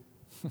to.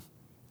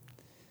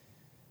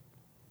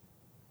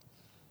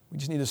 We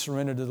just need to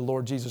surrender to the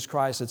Lord Jesus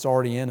Christ that's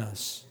already in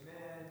us.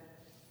 Amen.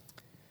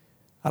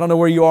 I don't know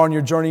where you are on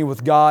your journey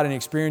with God and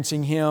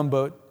experiencing Him,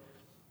 but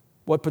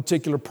what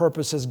particular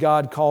purpose has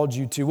God called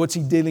you to? What's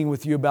He dealing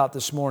with you about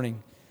this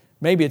morning?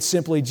 Maybe it's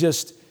simply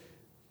just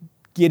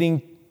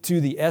getting to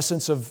the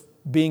essence of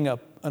being an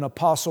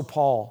Apostle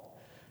Paul.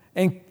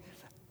 And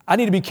I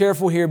need to be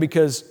careful here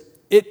because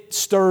it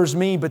stirs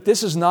me, but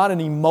this is not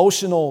an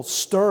emotional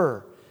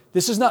stir.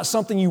 This is not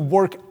something you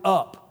work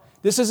up.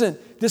 This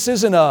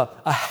isn't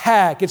a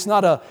hack. It's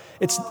none of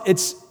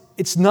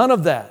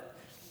that.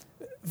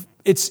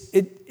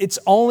 It's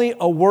only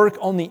a work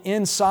on the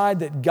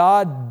inside that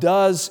God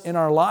does in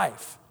our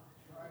life.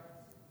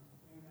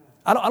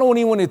 I don't want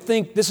anyone to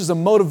think this is a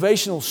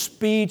motivational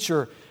speech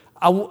or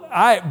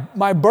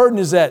my burden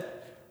is that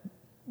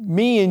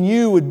me and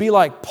you would be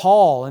like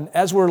Paul, and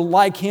as we're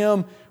like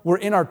him, we're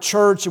in our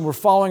church and we're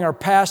following our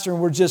pastor, and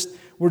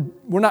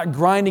we're not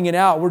grinding it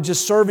out. We're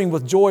just serving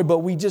with joy, but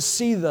we just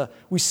see the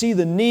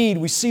need,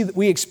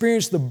 we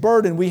experience the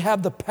burden, we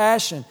have the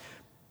passion.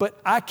 But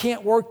I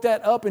can't work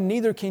that up, and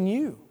neither can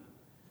you.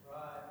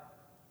 Right.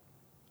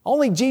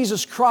 Only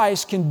Jesus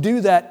Christ can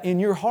do that in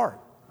your heart.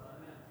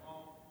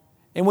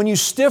 And when you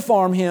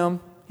stiff-arm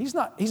Him, He's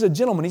a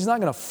gentleman. He's not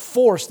going to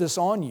force this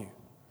on you.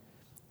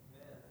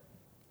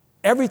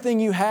 Everything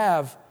you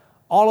have,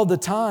 all of the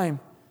time,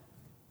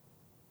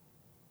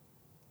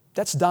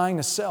 that's dying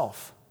to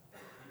self.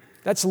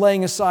 That's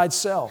laying aside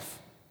self.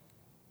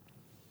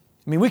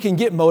 I mean, we can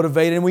get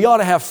motivated and we ought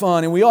to have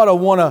fun and we ought to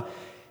want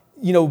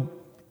to,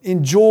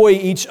 enjoy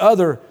each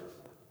other.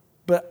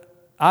 But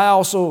I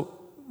also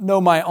know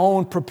my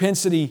own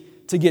propensity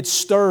to get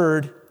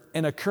stirred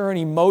and a current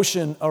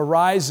emotion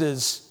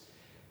arises.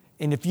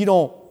 And if you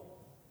don't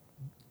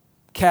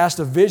cast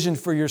a vision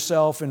for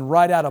yourself and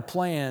write out a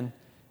plan,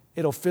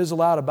 it'll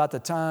fizzle out about the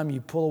time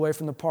you pull away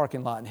from the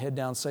parking lot and head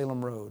down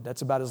Salem Road.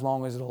 That's about as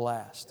long as it'll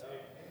last.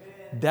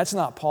 Amen. That's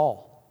not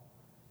Paul.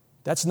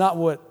 That's not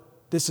what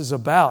this is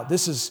about.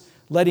 This is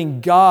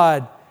letting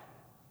God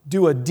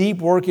do a deep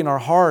work in our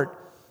heart,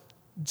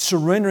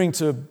 surrendering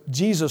to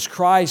Jesus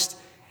Christ.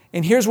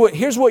 And here's what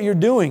you're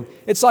doing.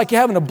 It's like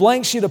you're having a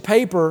blank sheet of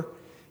paper.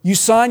 You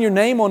sign your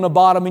name on the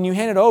bottom and you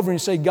hand it over and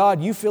you say,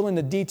 God, you fill in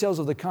the details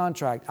of the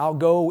contract. I'll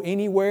go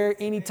anywhere,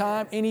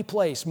 anytime, any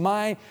place.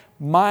 Mine,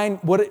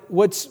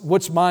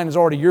 what's mine is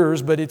already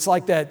yours, but it's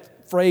like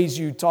that phrase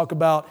you talk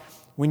about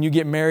when you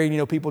get married.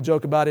 People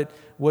joke about it.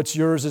 What's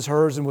yours is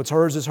hers and what's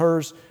hers is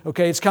hers.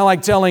 Okay, it's kind of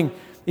like telling,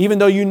 even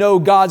though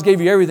God's gave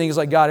you everything, it's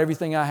like, God,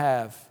 everything I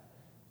have,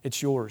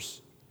 it's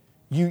yours.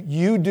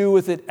 You do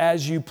with it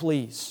as you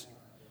please.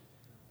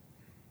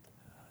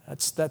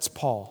 That's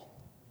Paul.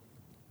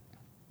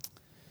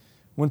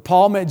 When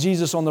Paul met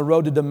Jesus on the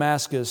road to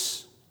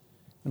Damascus,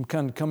 I'm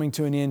kind of coming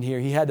to an end here,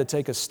 he had to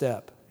take a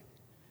step.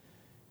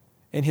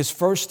 And his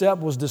first step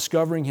was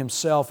discovering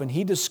himself, and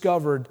he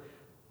discovered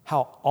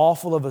how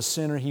awful of a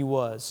sinner he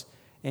was.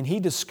 And he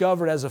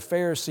discovered as a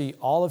Pharisee,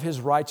 all of his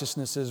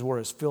righteousnesses were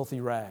as filthy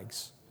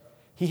rags.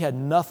 He had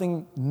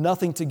nothing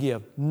to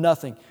give,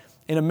 nothing.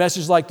 In a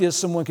message like this,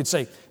 someone could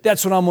say,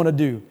 that's what I'm going to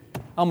do.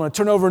 I'm going to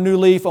turn over a new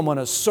leaf. I'm going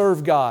to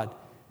serve God.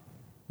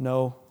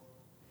 No,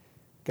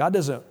 God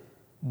doesn't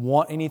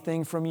want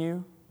anything from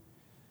you.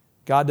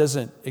 God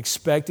doesn't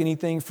expect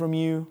anything from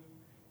you.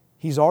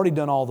 He's already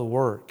done all the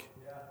work.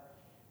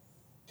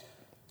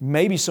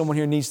 Maybe someone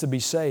here needs to be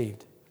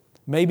saved.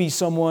 Maybe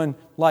someone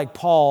like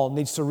Paul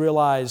needs to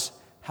realize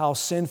how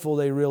sinful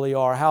they really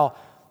are,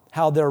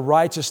 how their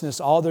righteousness,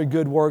 all their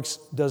good works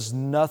does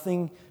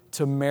nothing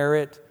to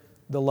merit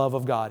the love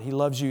of God. He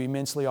loves you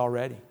immensely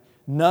already.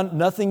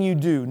 Nothing you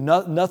do,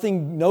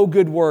 no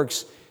good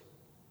works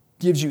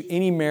gives you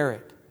any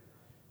merit.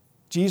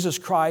 Jesus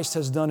Christ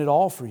has done it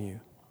all for you.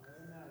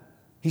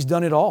 He's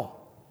done it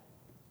all.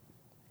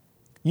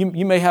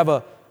 You may have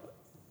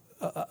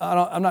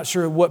I'm not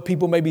sure what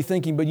people may be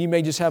thinking, but you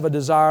may just have a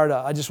desire to,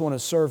 I just want to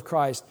serve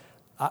Christ.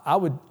 I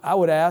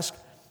would ask,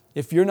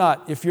 if you're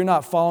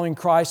not following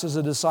Christ as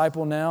a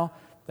disciple now,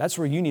 that's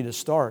where you need to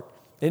start.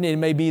 And it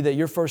may be that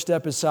your first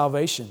step is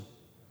salvation.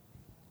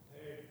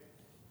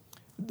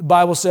 The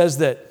Bible says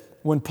that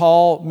when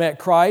Paul met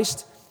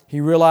Christ, he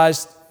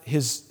realized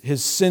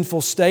his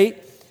sinful state.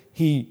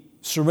 He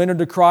surrendered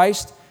to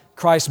Christ.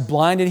 Christ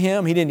blinded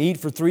him. He didn't eat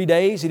for 3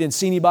 days. He didn't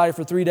see anybody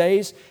for 3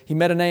 days. He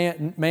met a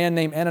man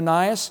named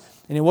Ananias,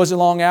 and it wasn't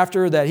long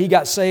after that he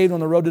got saved on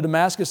the road to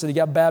Damascus that he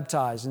got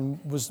baptized and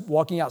was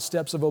walking out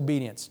steps of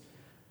obedience.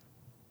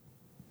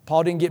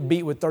 Paul didn't get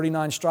beat with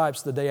 39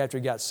 stripes the day after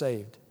he got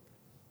saved.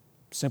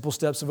 Simple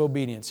steps of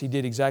obedience. He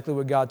did exactly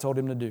what God told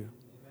him to do. Amen.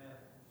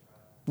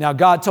 Now,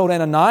 God told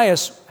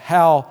Ananias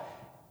how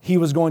he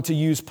was going to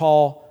use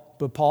Paul,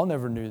 but Paul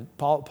never knew.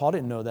 Paul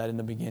didn't know that in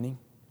the beginning.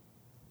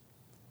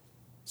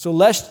 So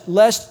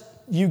lest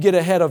you get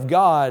ahead of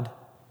God,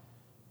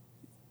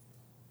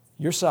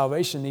 your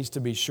salvation needs to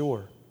be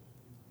sure.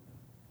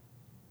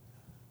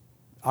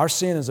 Our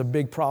sin is a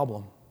big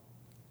problem.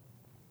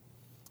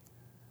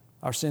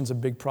 Our sin's a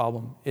big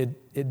problem.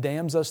 It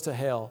damns us to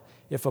hell.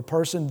 If a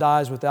person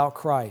dies without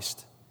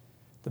Christ,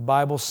 the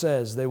Bible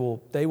says they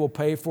will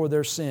pay for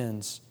their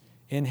sins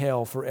in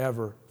hell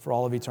forever, for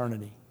all of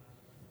eternity.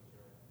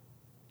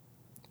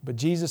 But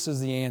Jesus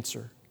is the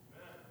answer.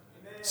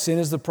 Sin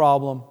is the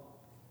problem.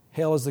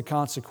 Hell is the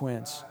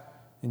consequence.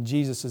 And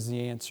Jesus is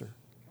the answer.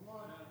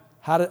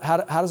 How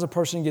does a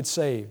person get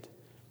saved?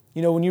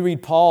 When you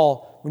read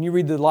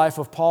the life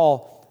of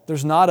Paul,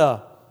 there's not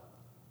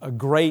a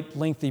great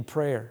lengthy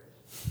prayer.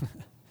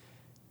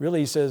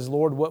 Really, he says,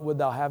 Lord, what would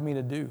thou have me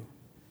to do?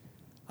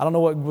 I don't know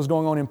what was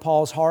going on in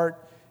Paul's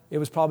heart. It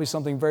was probably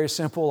something very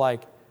simple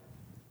like,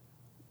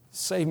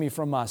 save me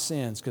from my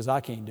sins because I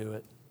can't do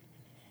it.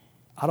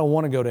 I don't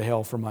want to go to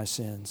hell for my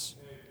sins.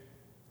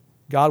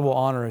 God will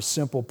honor a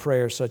simple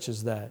prayer such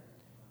as that.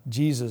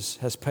 Jesus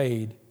has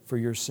paid for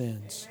your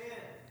sins. Amen.